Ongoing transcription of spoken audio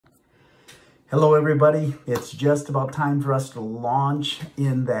Hello, everybody. It's just about time for us to launch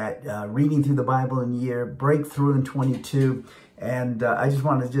in that Reading Through the Bible in a Year, Breakthrough in 22. And I just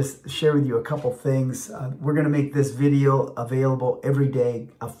want to just share with you a couple things. We're going to make this video available every day,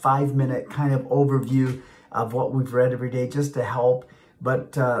 a 5-minute kind of overview of what we've read every day just to help.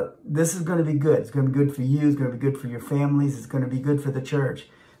 But this is going to be good. It's going to be good for you. It's going to be good for your families. It's going to be good for the church.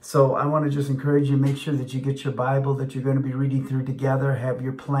 So I want to just encourage you, make sure that you get your Bible that you're going to be reading through together, have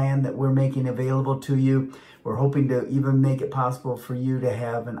your plan that we're making available to you. We're hoping to even make it possible for you to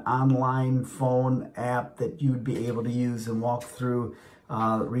have an online phone app that you would be able to use and walk through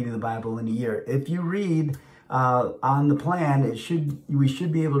reading the Bible in a year. If you read on the plan, we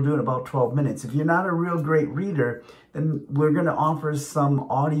should be able to do it in about 12 minutes. If you're not a real great reader, then we're going to offer some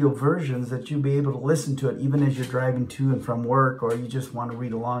audio versions that you'll be able to listen to it even as you're driving to and from work, or you just want to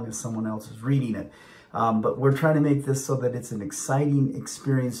read along as someone else is reading it. But we're trying to make this so that it's an exciting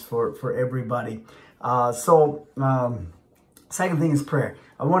experience for everybody. Second thing is prayer.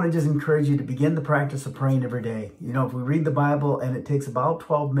 I want to just encourage you to begin the practice of praying every day. You know, if we read the Bible and it takes about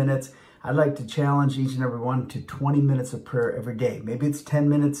 12 minutes, I'd like to challenge each and every one to 20 minutes of prayer every day. Maybe it's 10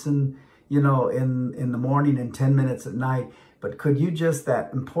 minutes in the morning and 10 minutes at night. But could you just,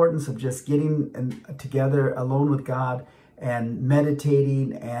 that importance of just getting together alone with God and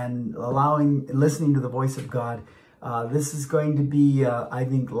meditating and listening to the voice of God, this is going to be, I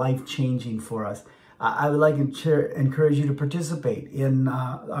think, life-changing for us. I would like to encourage you to participate in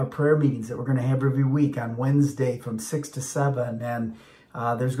our prayer meetings that we're going to have every week on Wednesday from 6 to 7. And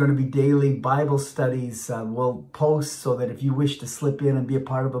there's going to be daily Bible studies. We'll post so that if you wish to slip in and be a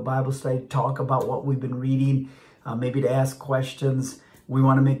part of a Bible study, talk about what we've been reading, maybe to ask questions, we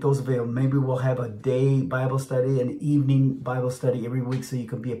want to make those available. Maybe we'll have a day Bible study, an evening Bible study every week so you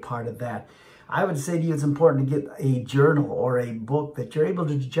can be a part of that. I would say to you it's important to get a journal or a book that you're able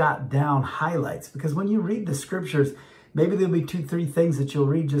to jot down highlights, because when you read the scriptures, maybe there'll be 2-3 things that you'll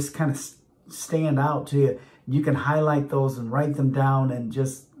read just kind of stand out to you. You can highlight those and write them down and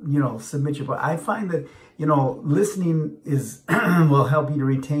just, submit your book. I find that, listening will help you to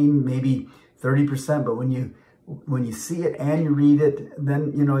retain maybe 30%, but when you see it and you read it,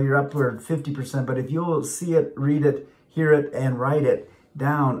 then, you're upward 50%. But if you'll see it, read it, hear it, and write it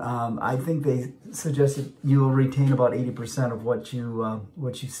down, I think they suggested you will retain about 80% of what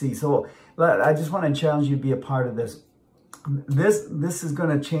you see. So I just want to challenge you to be a part of this. This is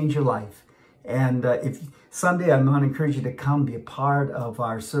going to change your life. And if Sunday, I want to encourage you to come be a part of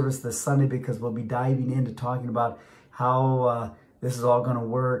our service this Sunday, because we'll be diving into talking about how this is all going to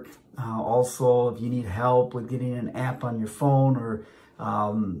work. Also, if you need help with getting an app on your phone, or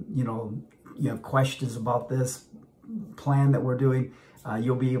you have questions about this plan that we're doing,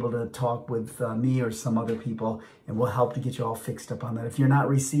 you'll be able to talk with me or some other people, and we'll help to get you all fixed up on that. If you're not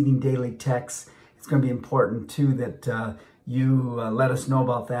receiving daily texts, it's going to be important too that you let us know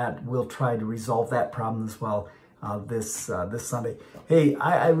about that. We'll try to resolve that problem as well this Sunday. Hey,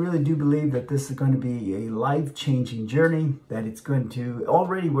 I really do believe that this is going to be a life-changing journey, that it's going to,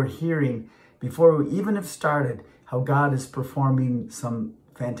 already we're hearing, before we even have started, how God is performing some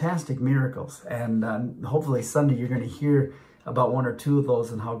fantastic miracles. And hopefully Sunday you're going to hear about 1 or 2 of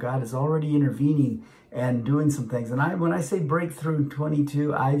those, and how God is already intervening and doing some things. And when I say breakthrough in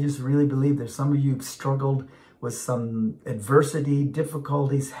 22, I just really believe there's some of you who've struggled with some adversity,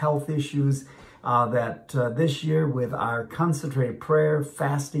 difficulties, health issues, that this year with our concentrated prayer,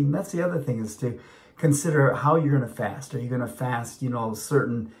 fasting, that's the other thing, is to consider how you're going to fast. Are you going to fast,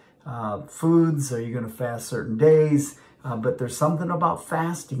 certain foods? Are you going to fast certain days? But there's something about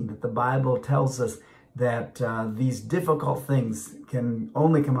fasting that the Bible tells us that these difficult things can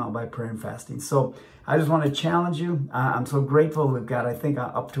only come out by prayer and fasting. So I just want to challenge you. I'm so grateful. We've got, I think,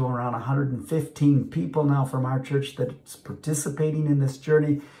 up to around 115 people now from our church that's participating in this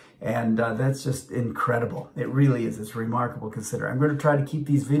journey. And that's just incredible. It really is. It's remarkable to consider. I'm going to try to keep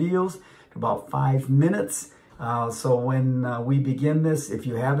these videos to about 5 minutes. So when we begin this, if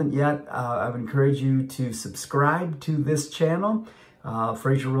you haven't yet, I would encourage you to subscribe to this channel,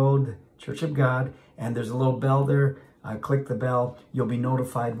 Fraser Road Church of God. And there's a little bell there. Click the bell. You'll be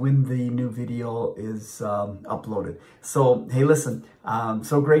notified when the new video is uploaded. So, hey, listen, I'm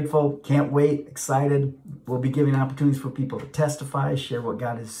so grateful. Can't wait. Excited. We'll be giving opportunities for people to testify, share what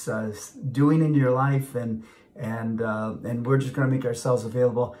God is doing in your life, and we're just going to make ourselves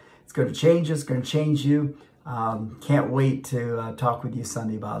available. It's going to change us. It's going to change you. Can't wait to talk with you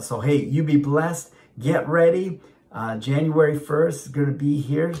Sunday about it. So, hey, you be blessed. Get ready. January 1st is going to be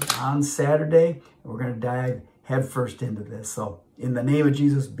here on Saturday. We're going to dive headfirst into this. So in the name of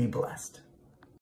Jesus, be blessed.